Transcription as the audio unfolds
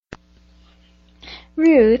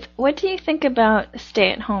Ruth, what do you think about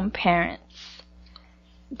stay-at-home parents?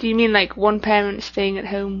 Do you mean like one parent staying at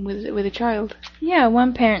home with a child? Yeah,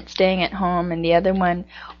 one parent staying at home and the other one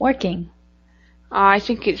working. I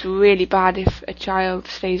think it's really bad if a child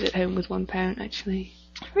stays at home with one parent, actually.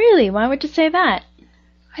 Really? Why would you say that?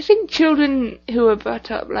 I think children who are brought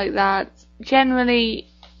up like that generally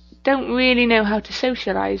don't really know how to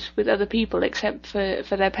socialise with other people except for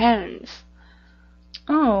their parents.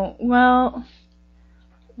 Oh, well,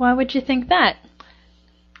 why would you think that?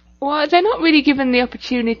 Well, they're not really given the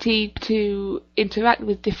opportunity to interact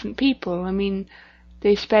with different people. I mean,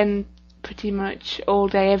 they spend pretty much all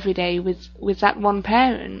day, every day with that one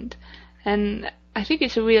parent, and I think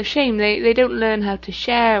it's a real shame. They don't learn how to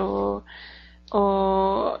share or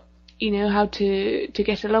how to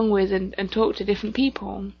get along with and talk to different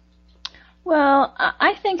people. Well,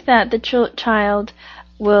 I think that the child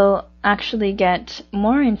will actually get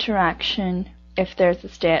more interaction if there's a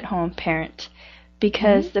stay-at-home parent,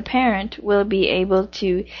 because the parent will be able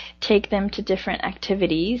to take them to different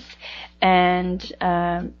activities and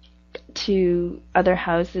to other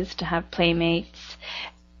houses to have playmates,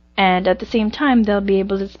 and at the same time they'll be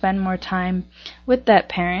able to spend more time with that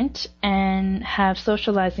parent and have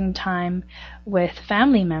socializing time with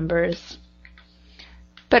family members.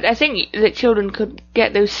 But I think that children could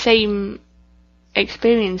get those same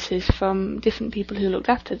experiences from different people who looked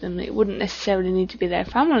after them. It wouldn't necessarily need to be their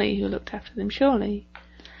family who looked after them, surely.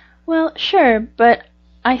 Well, sure, but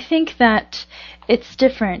I think that it's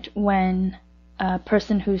different when a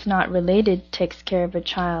person who's not related takes care of a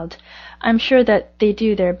child. I'm sure that they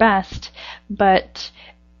do their best, but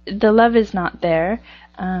the love is not there.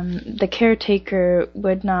 The caretaker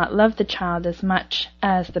would not love the child as much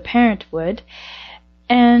as the parent would.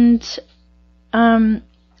 And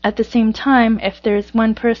at the same time, if there's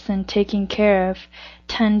one person taking care of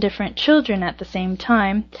 10 different children at the same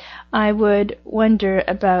time, I would wonder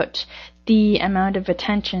about the amount of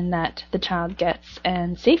attention that the child gets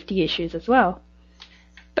and safety issues as well.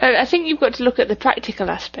 But I think you've got to look at the practical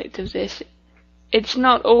aspect of this. It's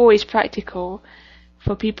not always practical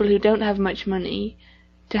for people who don't have much money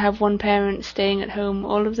to have one parent staying at home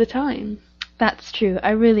all of the time. That's true.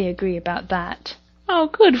 I really agree about that. Oh,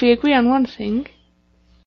 good. We agree on one thing.